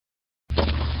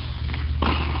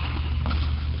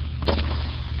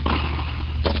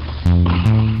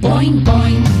Boing,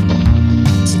 boing.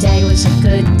 Today was a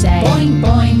good day. Boing,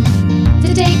 boing.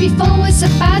 The day before was a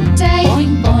bad day.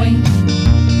 Boing, boing.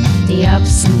 The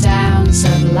ups and downs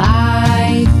of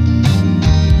life.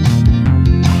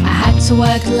 I had to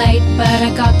work late, but I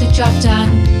got the job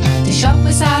done. The shop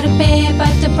was out of beer,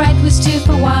 but the bread was 2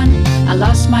 for 1. I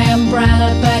lost my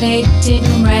umbrella, but it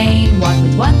didn't rain. What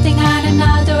with one thing and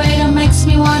another, it all makes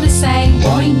me wanna say,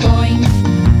 boing, boing.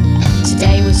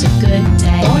 Today was a good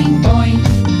day. Boing, boing.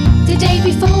 The day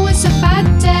before was a bad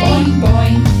day. Boing,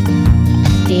 boing.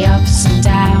 The ups and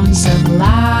downs of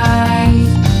life.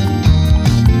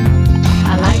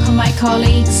 I like all my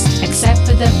colleagues, except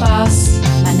for the boss.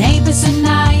 My neighbours are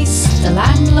nice, the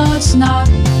landlord's not.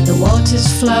 The water's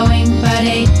flowing, but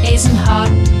it isn't hot.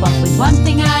 But with one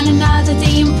thing and another,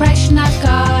 the impression I've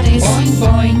got is boing,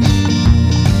 boing.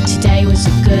 Today was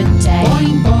a good day.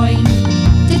 Boing, boing.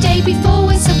 The day before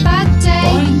was a bad day.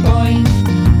 Boing, boing.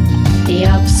 The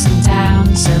ups and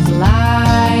downs of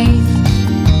life.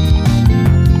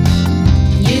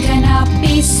 You cannot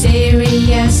be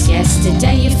serious.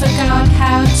 Yesterday you forgot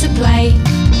how to play,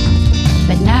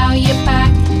 but now you're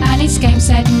back and it's game,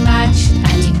 set and match.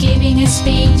 And you're giving a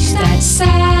speech that says,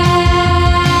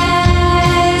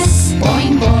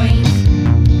 boing, boing.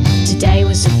 Today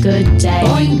was a good day.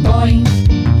 Boing, boing.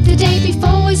 The day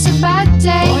before was a bad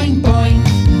day. Boing, boing.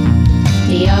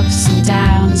 The ups and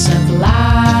downs of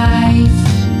life.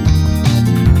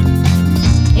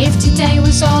 If today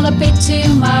was all a bit too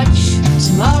much,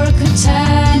 tomorrow could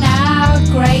turn out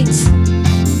great.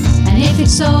 And if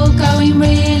it's all going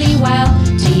really well,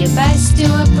 do your best to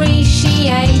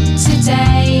appreciate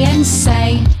today and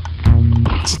say,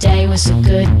 today was a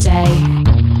good day.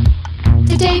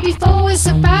 The day before was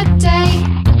a bad day.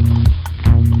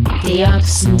 The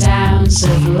ups and downs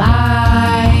of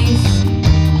life.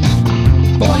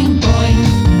 Boing, boing.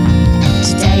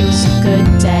 Today was a good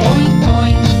day. Boing,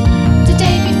 boing. The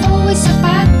day before was a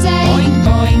bad day. Boing,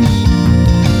 boing.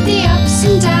 The ups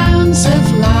and downs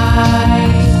of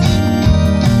life.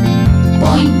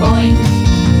 Boing, boing.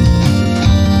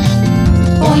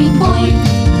 Boing, boing.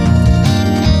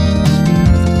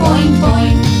 Boing,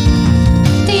 boing.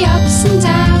 The ups and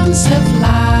downs of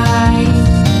life.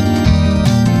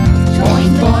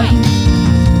 Boing, boing.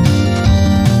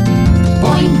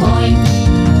 Boing, boing.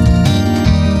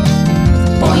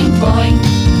 Boing, boing.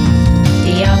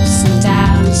 The ups and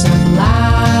downs of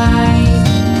life.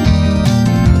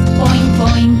 Boing,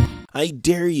 boing. I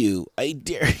dare you,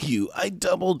 I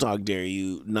double dog dare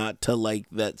you not to like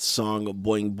that song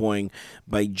Boing Boing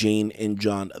by Jane and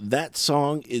John. That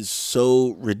song is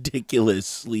so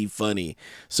ridiculously funny,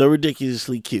 so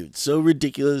ridiculously cute, so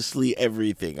ridiculously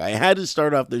everything. I had to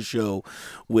start off the show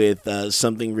with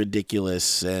something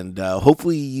ridiculous, and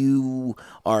hopefully you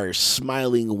are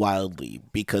smiling wildly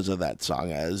because of that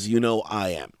song, as you know I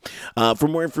am. For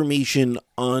more information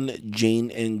on Jane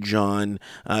and John,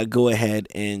 go ahead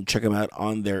and check them out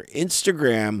on their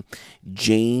Instagram.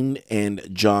 Jane and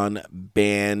John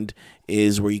Band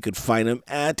is where you could find them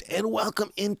at. And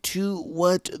welcome into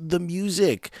What the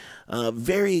Music.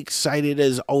 Very excited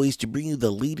as always to bring you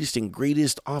the latest and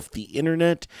greatest off the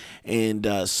internet, and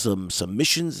some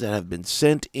submissions that have been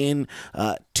sent in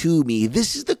to me.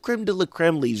 This is the creme de la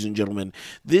creme, ladies and gentlemen.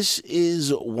 This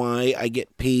is why I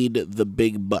get paid the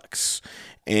big bucks.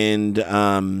 And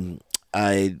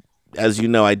as you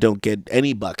know, I don't get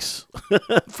any bucks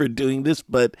for doing this,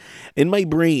 but in my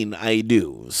brain, I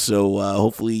do. So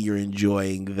hopefully you're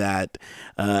enjoying that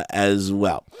as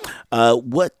well.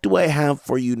 What do I have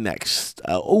for you next?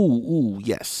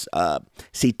 Yes.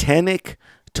 Satanic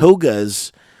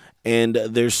Togas and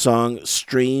their song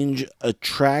Strange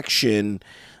Attraction,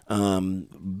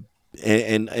 and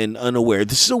Unaware.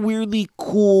 This is a weirdly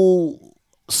cool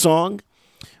song.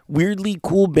 Weirdly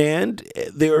cool band.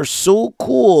 They are so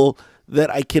cool that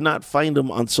I cannot find them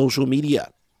on social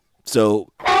media. So,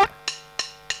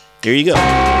 here you go.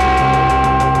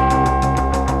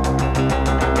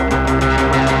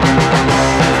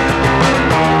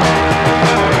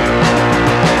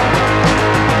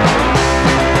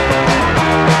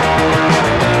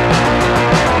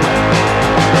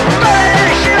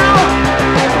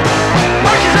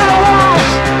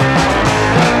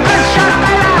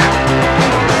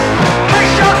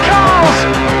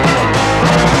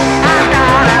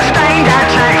 Strange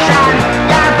attraction,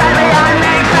 yeah baby I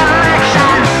make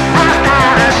selection.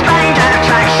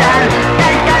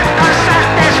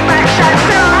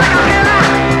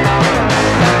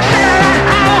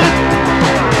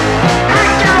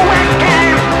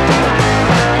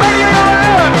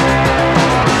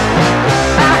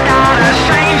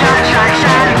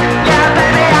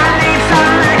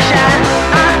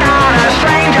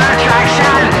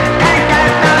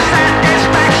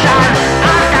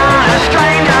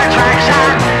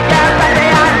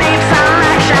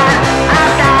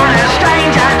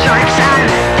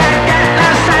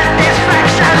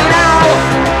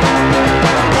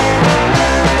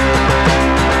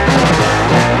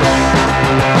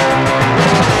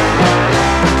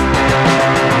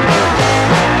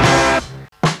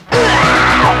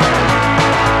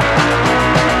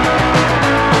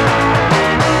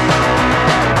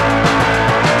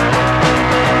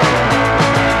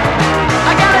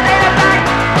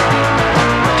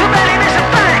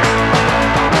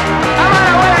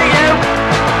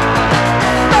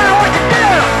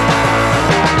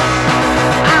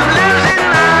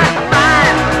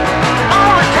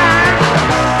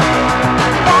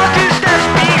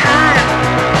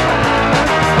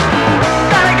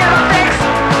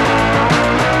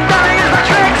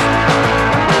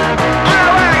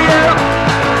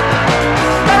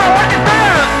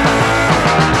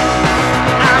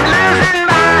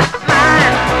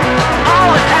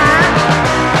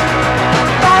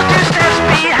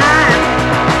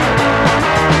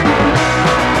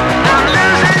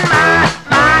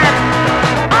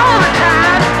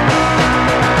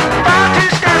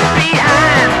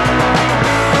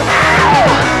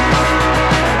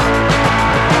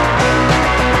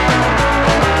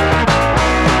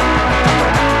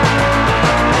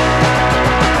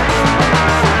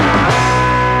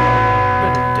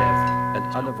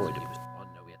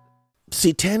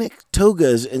 Satanic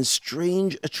Togas and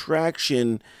Strange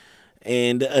Attraction.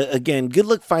 And again, good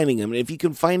luck finding them. If you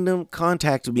can find them,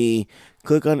 contact me.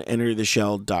 Click on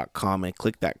entertheshell.com and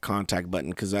click that contact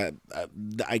button, because I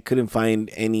couldn't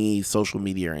find any social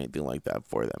media or anything like that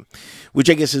for them, which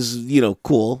I guess is,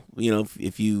 cool.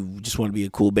 If you just want to be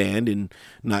a cool band and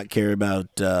not care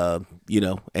about,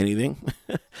 anything.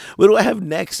 What do I have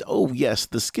next? Oh, yes,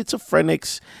 the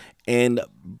Schizophrenics and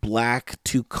Black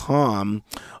to Calm.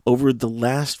 Over the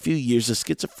last few years, the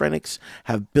Schizophrenics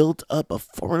have built up a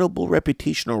formidable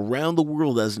reputation around the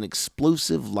world as an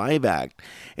explosive live act,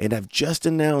 and have just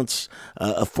announced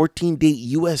a 14-date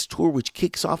U.S. tour, which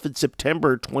kicks off in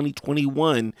September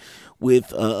 2021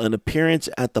 with an appearance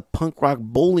at the Punk Rock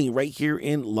Bowling right here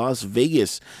in Las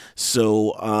Vegas.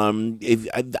 So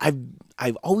I've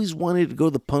always wanted to go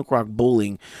to the Punk Rock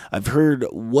Bowling. I've heard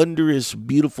wondrous,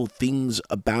 beautiful things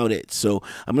about it. So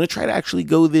I'm going to try to actually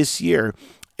go this year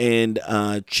and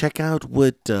check out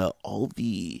what all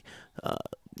the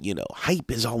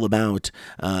hype is all about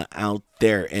out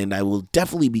there. And I will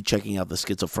definitely be checking out the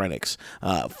Schizophrenics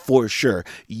for sure.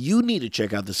 You need to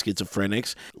check out the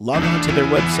Schizophrenics. Log on to their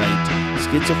website,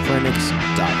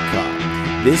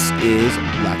 schizophrenics.com. This is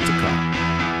Black to Calm.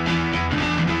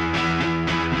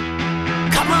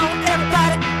 Come on,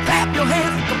 everybody, clap your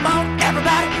hands. Come on,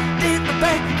 everybody, dig the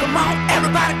bass. Come on,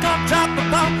 everybody, come drop the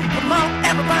ball. Come on,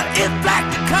 everybody, it's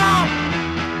Black to Calm.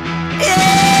 Yeah!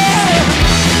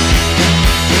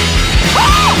 Woo!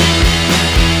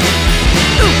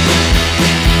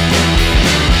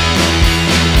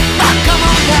 Now come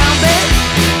on down, baby,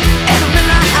 in the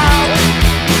midnight hour.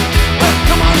 Well,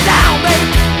 come on down,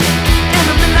 baby, in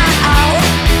the midnight hour.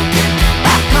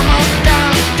 Now come on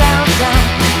down, down, down.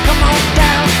 Come on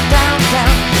down, down,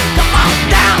 down. Come on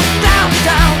down, down,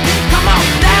 down. Come on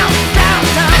down, down,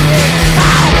 down.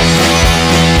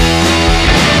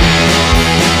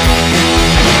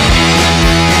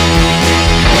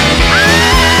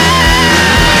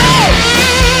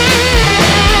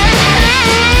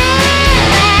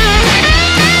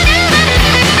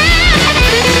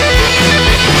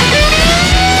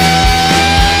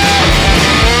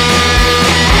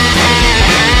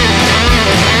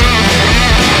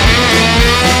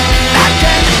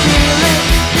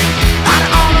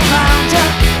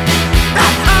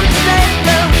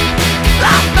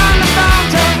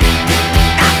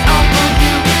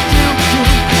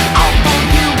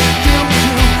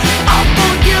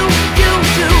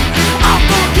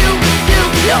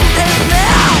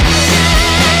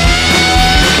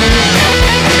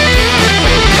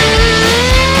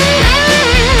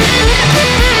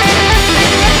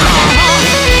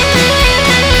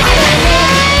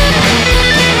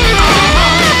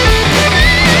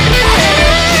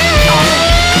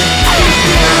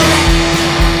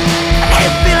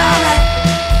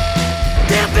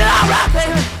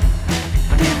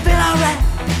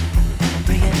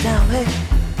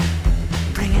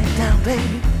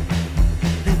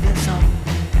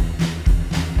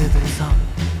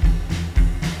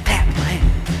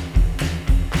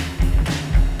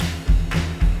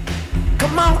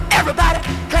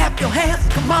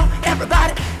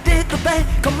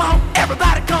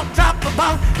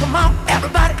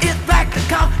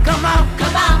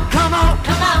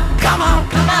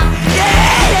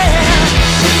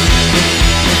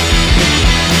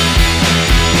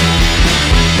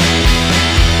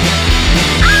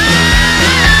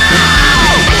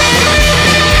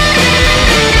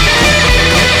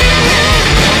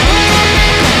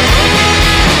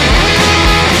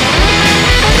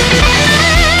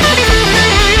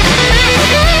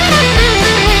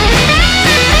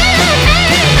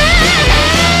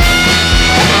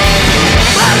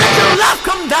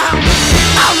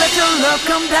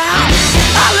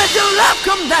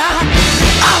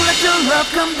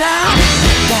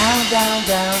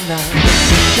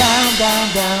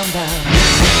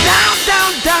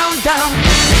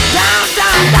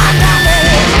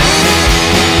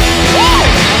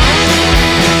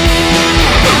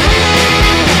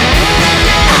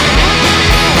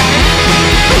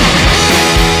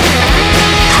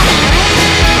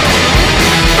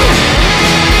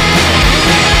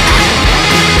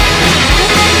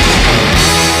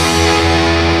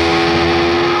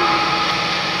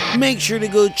 Make sure to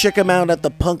go check them out at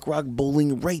the Punk Rock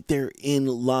Bowling right there in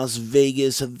Las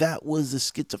Vegas. That was the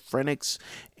Schizophrenics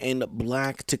and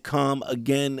Black to Calm.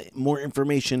 Again, more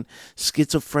information,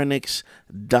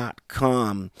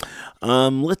 schizophrenics.com.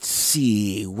 Let's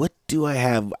see. What do I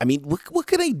have? I mean, what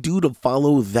can I do to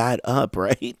follow that up,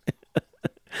 right?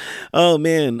 Oh,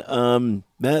 man. I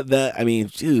mean,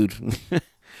 dude.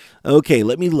 Okay,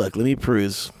 let me look. Let me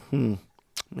peruse.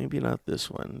 Maybe not this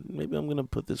one. Maybe I'm going to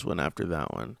put this one after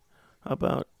that one. How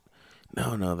about...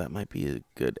 No, that might be a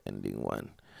good ending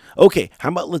one. Okay, how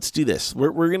about let's do this.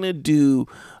 We're going to do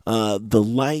The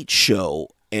Light Show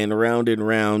and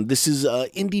Round. This is an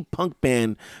indie punk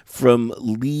band from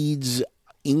Leeds,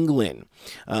 England,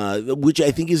 which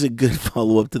I think is a good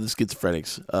follow-up to the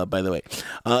Schizophrenics, by the way.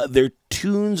 Their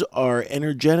tunes are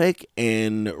energetic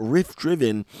and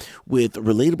riff-driven with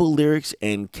relatable lyrics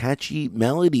and catchy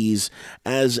melodies,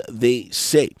 as they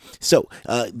say. So,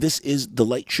 this is The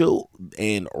Light Show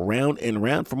and Round.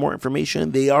 For more information,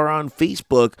 they are on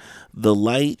Facebook, The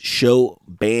Light Show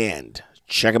Band.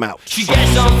 Check them out. She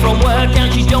gets home from work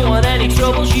and she don't want any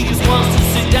trouble. She just wants to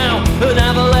sit down and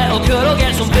have a little cuddle.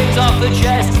 Get some things off her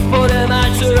chest, put her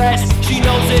mind to rest. She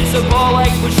knows it's a ball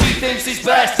ache, but she thinks it's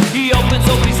best. He opens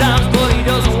up his arms, but he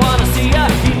doesn't want to see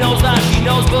her. He knows that she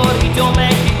knows, but he don't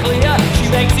make it clear. She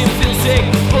makes him feel sick,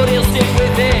 but he'll stick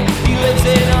with it. He lives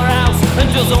in her house and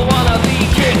doesn't want to be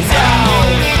kicked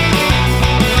out.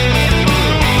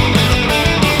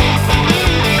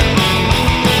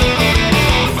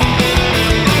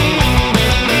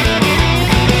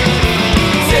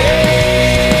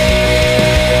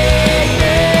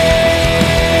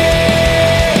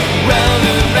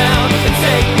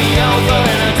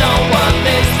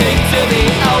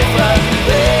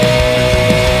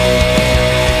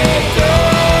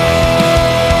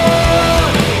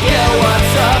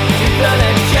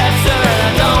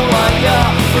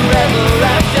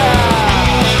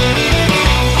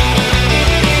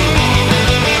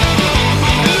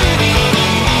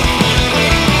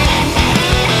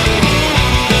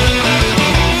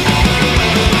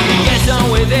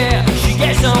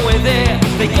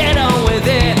 They get on with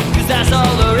it, cause that's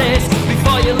all there is.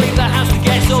 Before you leave the house to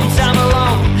get some time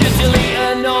alone, you delete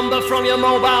a number from your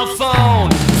mobile phone.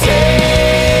 Take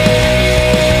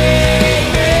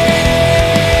me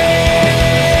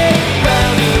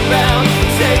round and round,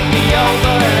 take me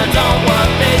over, and I don't want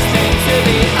this thing to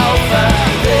be over.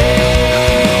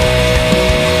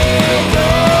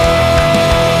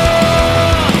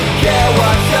 Yeah,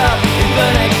 what's up in the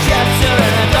next chapter, and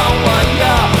I don't want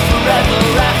your forever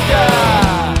after.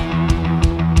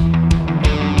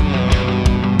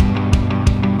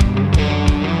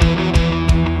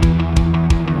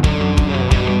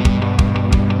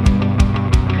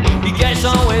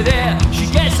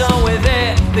 On with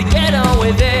it, they get on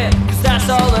with it, cause that's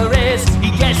all there is. He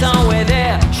gets on with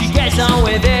it, she gets on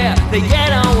with it, they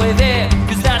get on with it,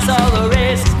 cause that's all there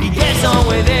is. He gets on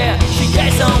with it, she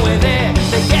gets on with it,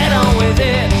 they get on with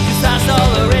it, cause that's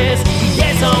all there is. He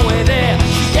gets on with it,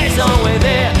 she gets on with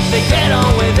it, they get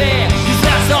on with it, cause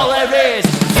that's all there is.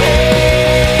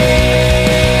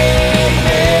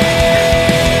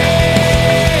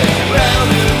 Round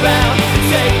and round,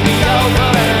 take me over,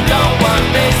 and I don't want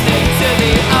this thing to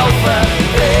be over.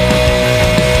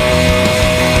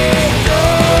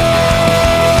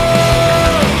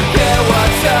 Yeah,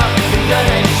 what's up in the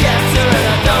next chapter, and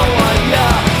I don't want you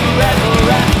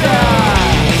forever after.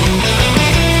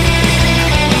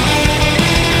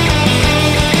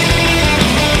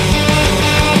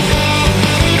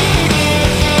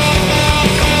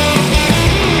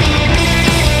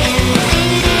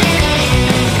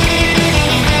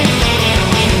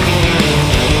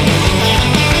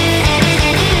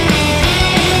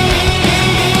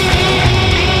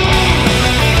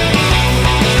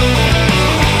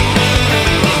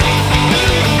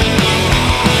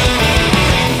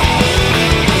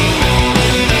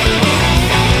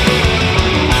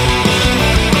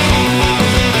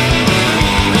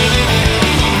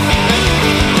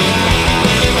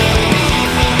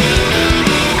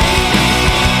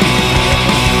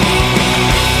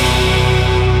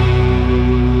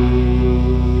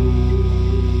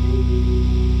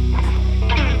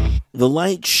 The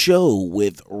Light Show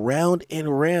with Round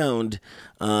and Round.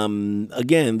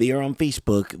 Again, they are on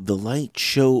Facebook. The Light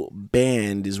Show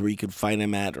Band is where you can find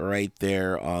them at, right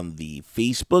there on the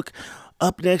Facebook.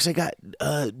 Up next, I got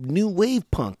new wave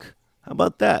punk. How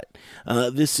about that?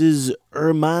 This is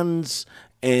Hermans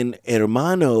and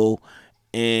Hermano,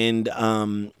 and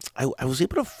I was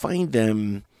able to find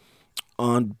them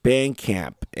on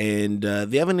Bandcamp, and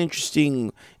they have an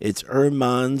interesting, it's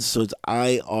Hermans, so it's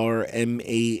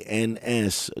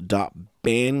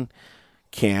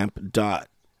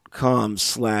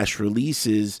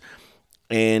IRMANS.bandcamp.com/releases,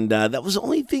 and that was the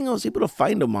only thing I was able to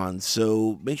find them on,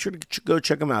 so make sure to go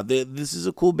check them out. This is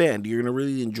a cool band. You're going to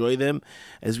really enjoy them,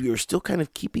 as we are still kind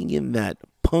of keeping in that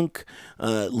punk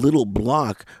little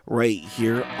block right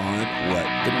here on What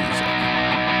the Music.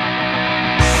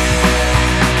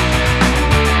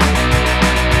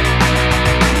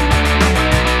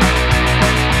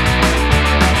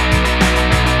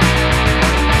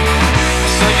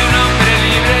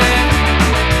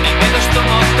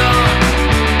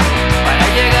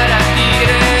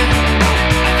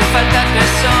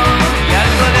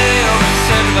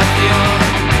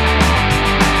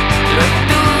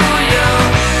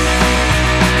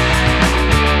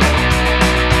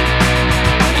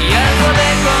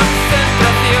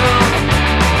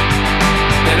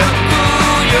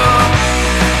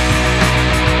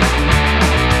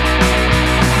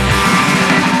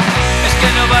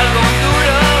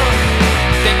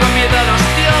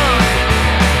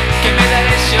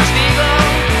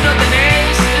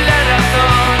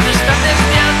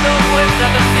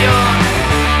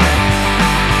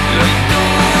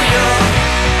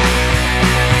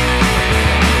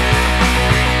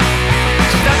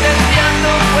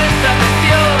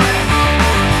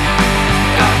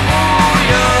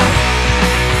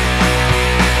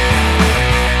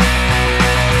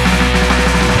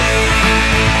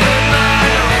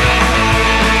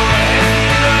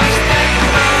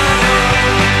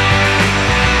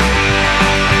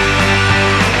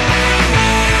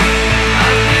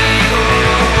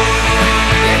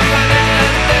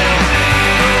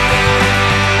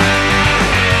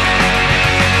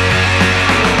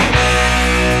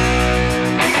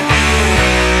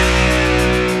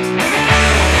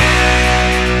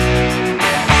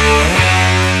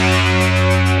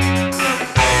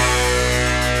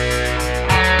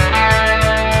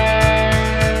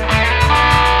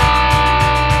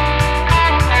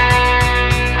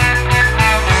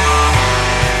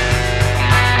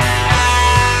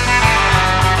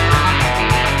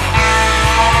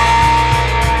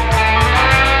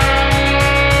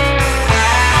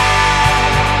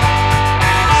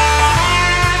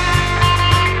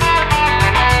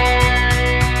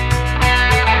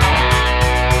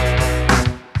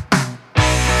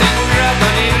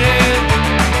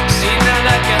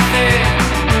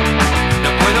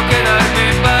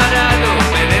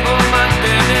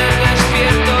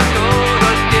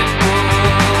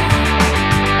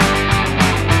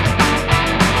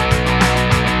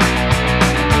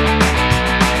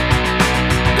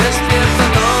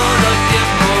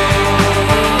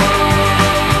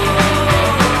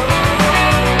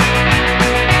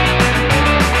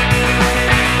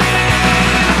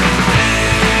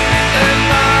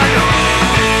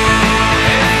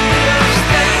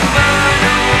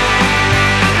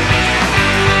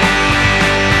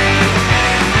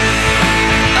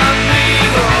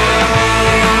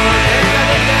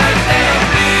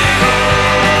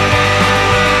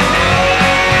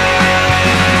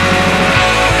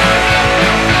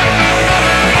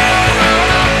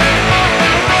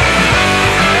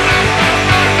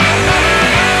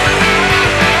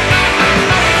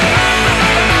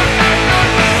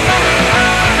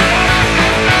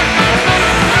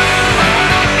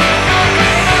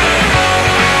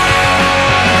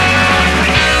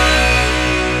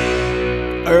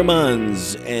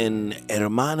 Hermans and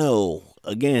Hermano.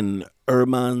 Again,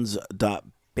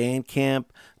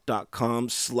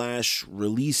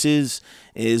 hermans.bandcamp.com/releases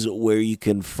is where you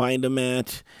can find them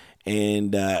at.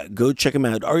 And go check them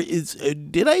out.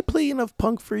 Did I play enough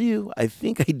punk for you? I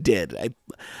think I did.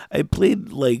 I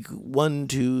played like 1,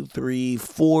 2, 3,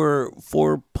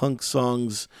 4 punk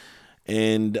songs,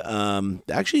 and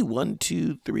actually 1,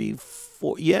 2, 3,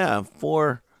 4. Yeah,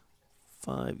 4,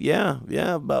 5. Yeah,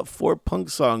 about 4 punk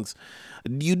songs.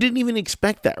 You didn't even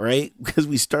expect that, right? Because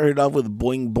we started off with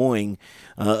Boing Boing,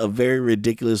 a very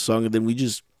ridiculous song, and then we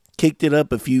just kicked it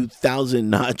up a few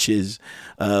thousand notches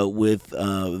with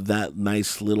that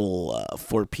nice little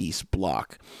 4-piece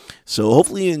block. So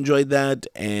hopefully you enjoyed that,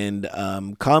 and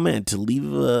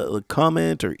leave a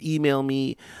comment or email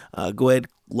me. Go ahead,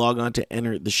 log on to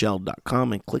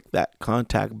entertheshell.com and click that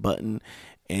contact button,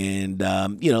 and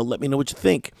let me know what you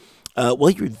think.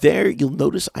 While you're there, you'll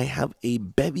notice I have a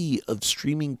bevy of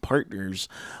streaming partners.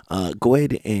 Go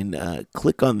ahead and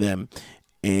click on them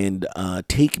and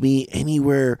take me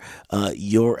anywhere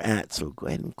you're at. So go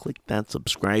ahead and click that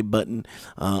subscribe button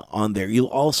on there. You'll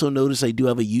also notice I do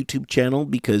have a YouTube channel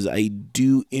because I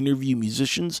do interview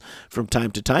musicians from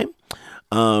time to time.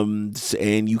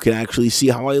 And you can actually see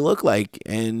how I look like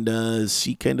and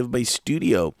see kind of my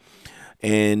studio.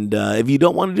 And if you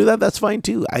don't want to do that, that's fine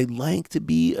too. I like to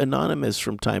be anonymous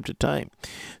from time to time.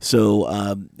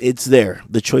 So it's there.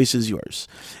 The choice is yours.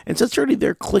 And since you're already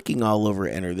there clicking all over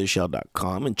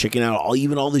entertheshell.com and checking out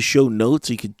all the show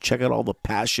notes, you can check out all the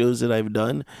past shows that I've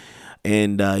done.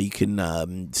 And you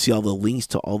can see all the links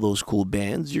to all those cool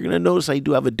bands. You're going to notice I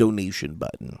do have a donation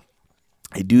button.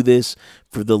 I do this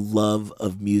for the love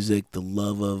of music, the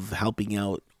love of helping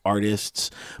out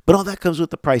artists, but all that comes with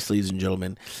the price, ladies and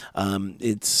gentlemen.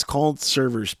 It's called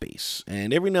server space,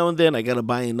 and every now and then I gotta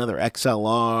buy another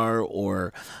XLR,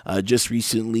 or just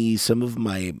recently some of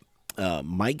my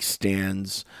mic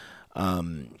stands.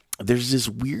 There's this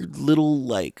weird little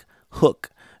like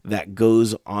hook that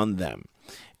goes on them,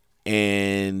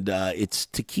 and it's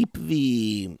to keep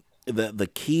the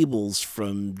cables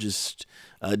from just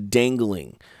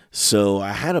dangling. So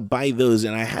I had to buy those,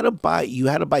 and you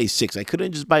had to buy 6. I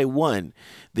couldn't just buy one.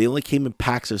 They only came in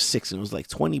packs of 6, and it was like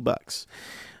 $20.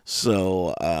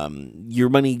 So your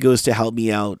money goes to help me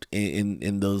out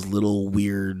in those little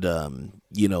weird,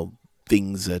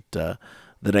 things that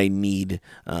I need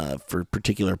for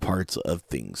particular parts of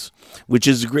things, which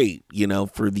is great,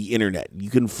 for the internet. You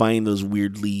can find those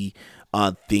weirdly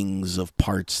odd things of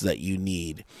parts that you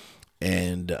need.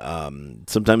 And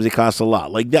sometimes it costs a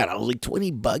lot. Like that, I was like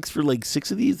 $20 for like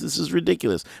 6 of these. This is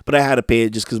ridiculous. But I had to pay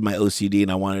it just because of my OCD,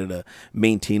 and I wanted to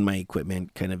maintain my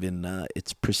equipment kind of in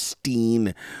its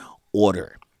pristine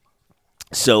order.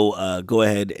 So go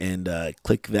ahead and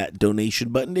click that donation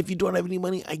button. If you don't have any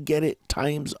money, I get it.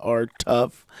 Times are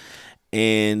tough.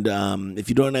 And if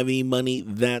you don't have any money,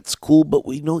 that's cool. But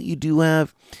we know you do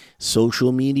have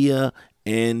social media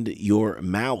and your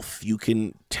mouth. You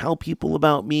can tell people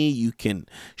about me. You can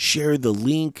share the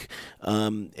link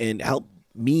and help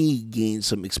me gain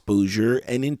some exposure.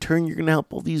 And in turn, you're going to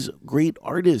help all these great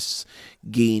artists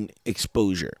gain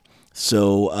exposure.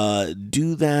 So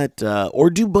do that or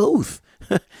do both.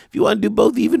 If you want to do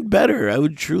both, even better. I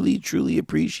would truly, truly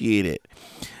appreciate it.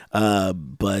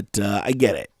 But I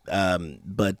get it.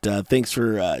 But thanks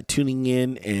for tuning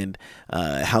in and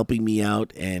helping me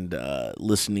out and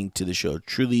listening to the show.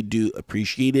 Truly do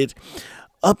appreciate it.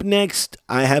 Up next,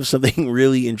 I have something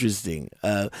really interesting.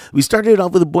 We started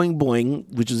off with a Boing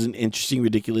Boing, which is an interesting,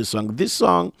 ridiculous song. This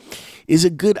song is a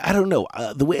good, I don't know,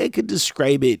 the way I could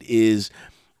describe it is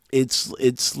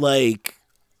it's like,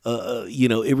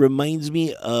 it reminds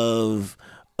me of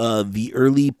the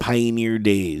early pioneer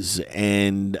days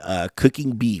and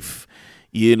cooking beef.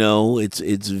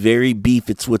 It's very beef.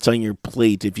 It's what's on your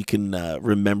plate. If you can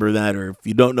remember that, or if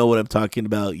you don't know what I'm talking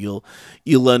about, you'll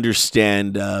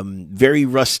understand. Very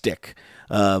rustic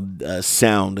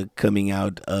sound coming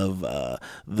out of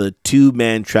the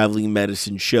 2-man Traveling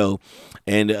Medicine Show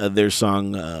and their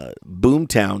song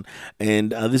Boomtown.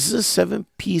 And this is a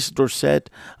 7-piece Dorset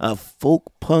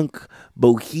folk punk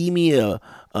bohemia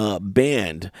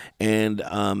band, and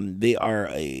they are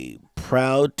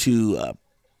proud to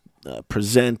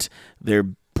present their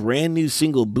brand new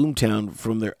single Boomtown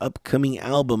from their upcoming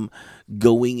album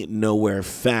Going Nowhere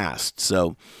Fast.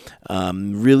 So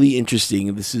really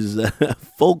interesting. This is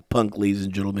folk punk, ladies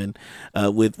and gentlemen,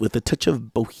 with a touch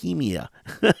of bohemia.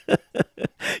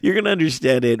 You're gonna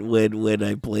understand it when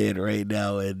I play it right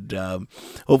now, and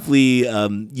hopefully,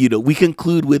 we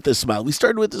conclude with a smile. We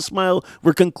started with a smile.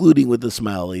 We're concluding with a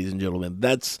smile, ladies and gentlemen.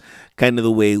 That's kind of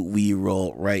the way we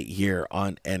roll right here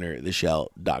on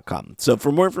EnterTheShell.com. So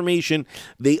for more information,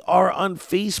 they are on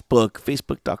Facebook,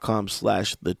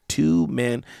 Facebook.com/The Two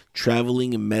Man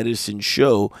Traveling Medicine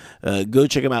Show. Go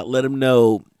check them out. Let them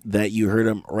know that you heard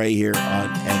them right here on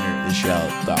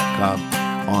EnterTheShell.com.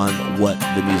 on What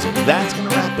the Music. That's going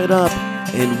to wrap it up,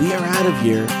 and we are out of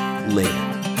here later.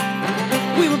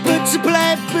 We were booked to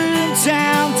play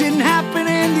Boomtown, didn't happen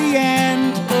in the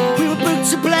end. We were booked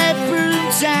to play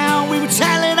Boomtown, we were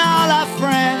telling all